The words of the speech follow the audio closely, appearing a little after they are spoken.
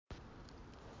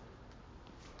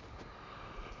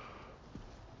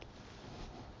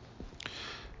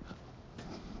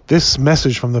This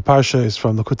message from the Parsha is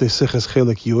from Likutei Sichos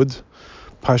Chelik Yud,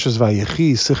 Parshas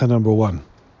Vayechi, Sicha number 1.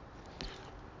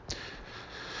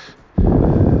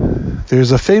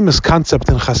 There's a famous concept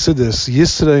in Chassidus,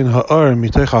 Yisrein Ha'or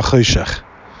Mitoch HaChoshech,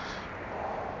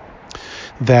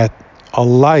 that a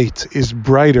light is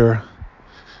brighter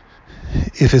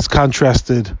if it's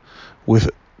contrasted with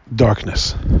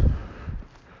darkness.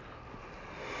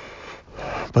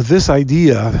 But this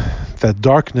idea that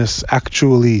darkness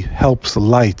actually helps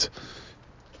light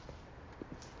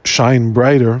shine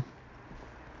brighter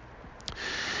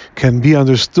can be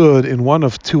understood in one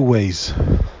of two ways.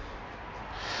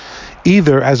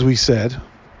 Either, as we said,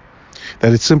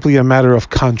 that it's simply a matter of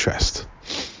contrast,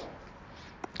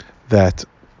 that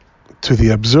to the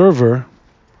observer,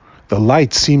 the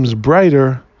light seems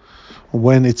brighter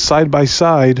when it's side by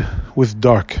side with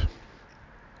dark.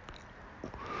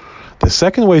 The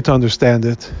second way to understand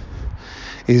it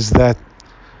is that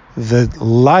the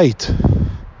light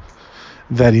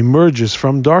that emerges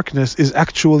from darkness is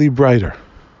actually brighter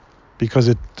because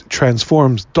it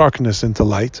transforms darkness into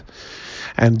light,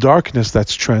 and darkness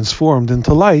that's transformed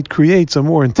into light creates a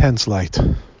more intense light.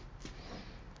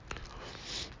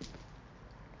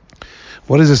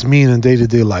 What does this mean in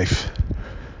day-to-day life?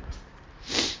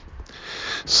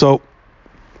 So,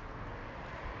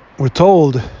 we're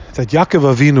told that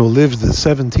Yaakov Avinu lived the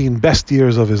 17 best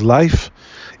years of his life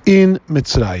in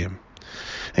Mitzrayim.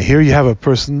 And here you have a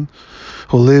person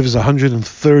who lives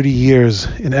 130 years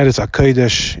in Eretz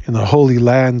HaKodesh, in the Holy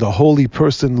Land, a holy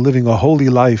person living a holy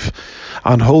life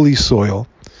on holy soil.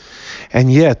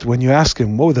 And yet, when you ask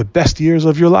him, what were the best years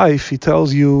of your life? He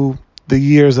tells you, the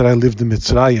years that I lived in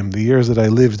Mitzrayim, the years that I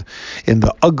lived in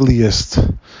the ugliest,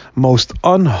 most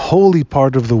unholy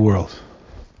part of the world.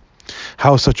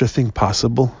 How is such a thing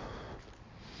possible?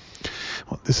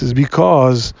 Well, this is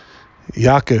because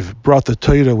Yaakov brought the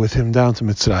Torah with him down to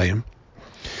Mitzrayim.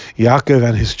 Yaakov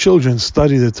and his children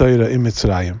studied the Torah in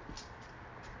Mitzrayim.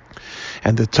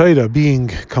 And the Torah, being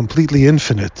completely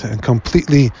infinite and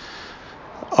completely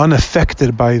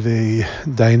unaffected by the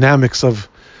dynamics of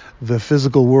the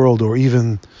physical world or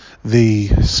even the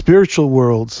spiritual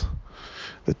worlds,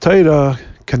 the Torah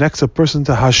connects a person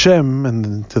to Hashem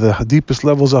and to the deepest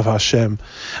levels of Hashem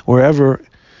wherever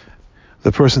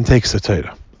the person takes the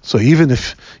Torah. So even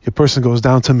if a person goes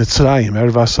down to Mitzrayim,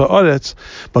 Ervas Ha'aretz,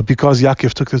 but because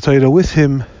Yaakov took the Torah with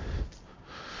him,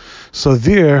 so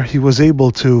there he was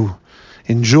able to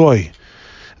enjoy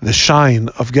the shine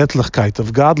of Getlichkeit,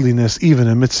 of godliness, even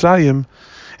in Mitzrayim.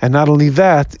 And not only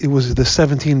that, it was the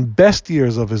 17 best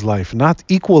years of his life, not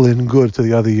equal in good to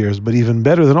the other years, but even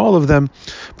better than all of them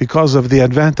because of the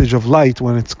advantage of light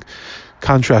when it's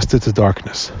contrasted to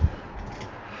darkness.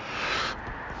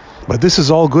 But this is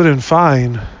all good and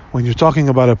fine when you're talking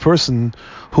about a person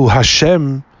who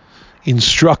Hashem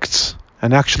instructs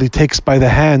and actually takes by the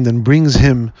hand and brings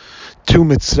him to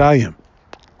Mitzrayim,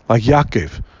 like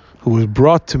Yaakov, who was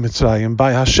brought to Mitzrayim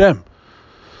by Hashem.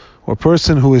 Or a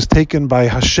person who is taken by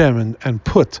Hashem and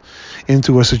put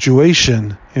into a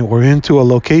situation or into a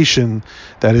location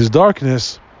that is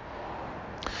darkness,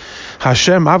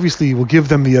 Hashem obviously will give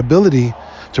them the ability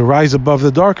to rise above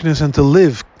the darkness and to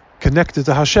live connected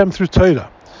to Hashem through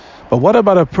Torah. But what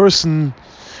about a person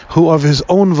who of his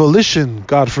own volition,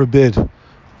 God forbid,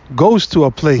 goes to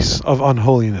a place of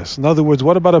unholiness? In other words,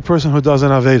 what about a person who does an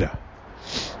Aveda?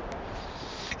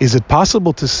 Is it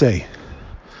possible to say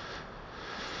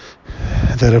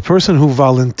that a person who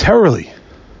voluntarily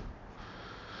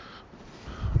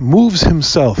moves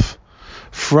himself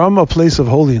from a place of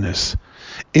holiness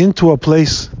into a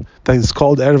place that is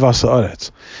called Ervas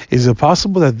Ha'aretz, is it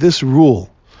possible that this rule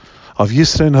of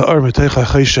Yisrein Ha'or Mitoch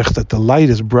HaChoshech, that the light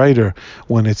is brighter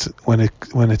when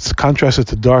it's contrasted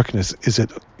to darkness,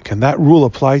 can that rule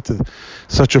apply to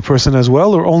such a person as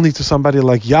well, or only to somebody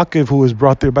like Yaakov who was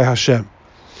brought there by Hashem?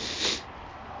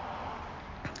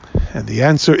 And the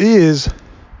answer is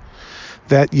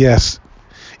that yes,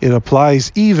 it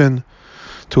applies even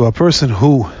to a person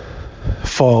who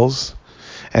falls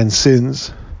and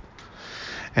sins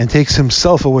and takes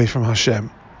himself away from Hashem.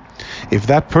 If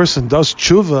that person does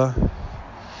tshuva,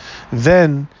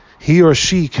 then he or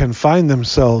she can find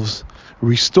themselves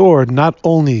restored not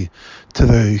only to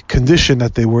the condition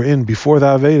that they were in before the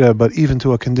Aveda, but even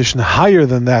to a condition higher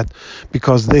than that,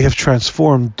 because they have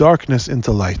transformed darkness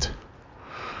into light.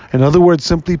 In other words,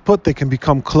 simply put, they can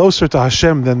become closer to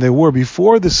Hashem than they were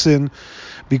before the sin,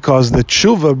 because the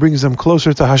tshuva brings them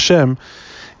closer to Hashem,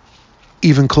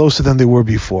 even closer than they were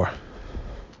before.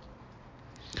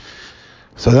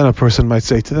 So then a person might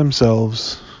say to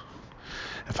themselves,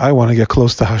 if I want to get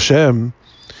close to Hashem,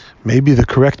 maybe the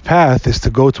correct path is to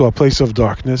go to a place of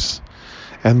darkness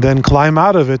and then climb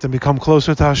out of it and become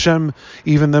closer to Hashem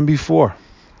even than before.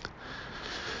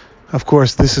 Of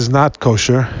course, this is not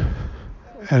kosher,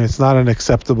 and it's not an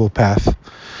acceptable path,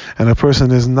 and a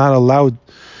person is not allowed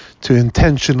to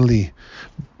intentionally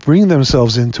bring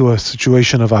themselves into a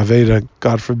situation of Aveda,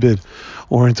 God forbid,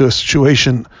 or into a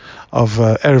situation of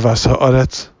Ervas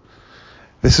Ha'aretz.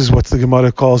 This is what the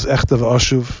Gemara calls Echta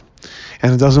V'ashuv,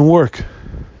 and it doesn't work.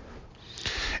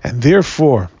 And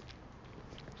therefore,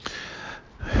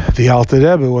 the Alter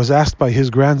Rebbe was asked by his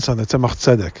grandson, the Tzemach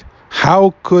Tzedek,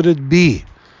 how could it be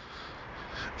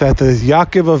that the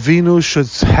Yaakov Avinu should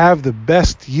have the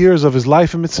best years of his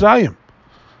life in Mitzrayim?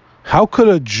 How could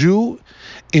a Jew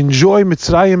enjoy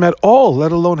Mitzrayim at all,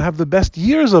 let alone have the best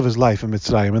years of his life in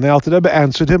Mitzrayim? And the Alter Rebbe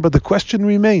answered him, but the question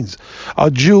remains. A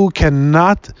Jew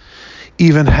cannot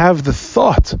even have the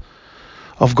thought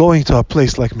of going to a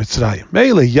place like Mitzrayim.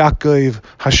 Mele, Yaakov,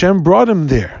 Hashem brought him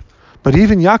there. But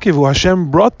even Yaakov, who Hashem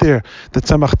brought there, the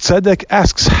Tzemach Tzedek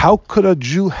asks, how could a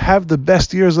Jew have the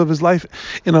best years of his life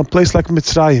in a place like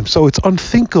Mitzrayim? So it's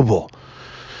unthinkable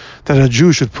that a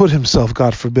Jew should put himself,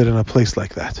 God forbid, in a place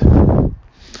like that.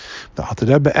 The Alter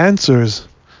Rebbe answers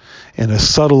in a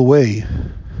subtle way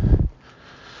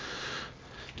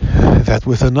that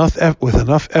with enough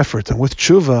effort and with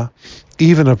tshuva,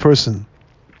 even a person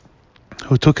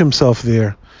who took himself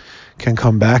there can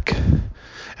come back,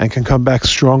 and can come back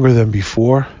stronger than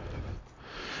before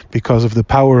because of the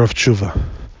power of tshuva.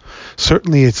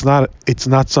 Certainly it's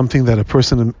not something that a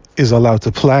person is allowed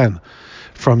to plan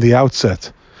from the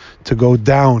outset, to go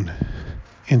down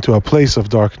into a place of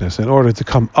darkness in order to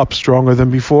come up stronger than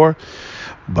before.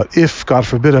 But if, God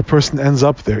forbid, a person ends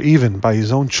up there, even by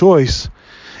his own choice,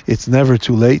 it's never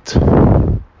too late.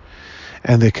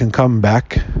 And they can come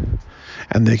back.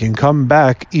 And they can come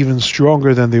back even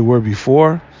stronger than they were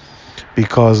before,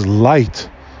 because light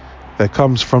that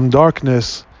comes from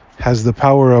darkness has the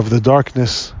power of the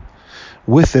darkness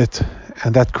with it,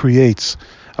 and that creates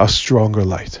a stronger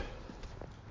light.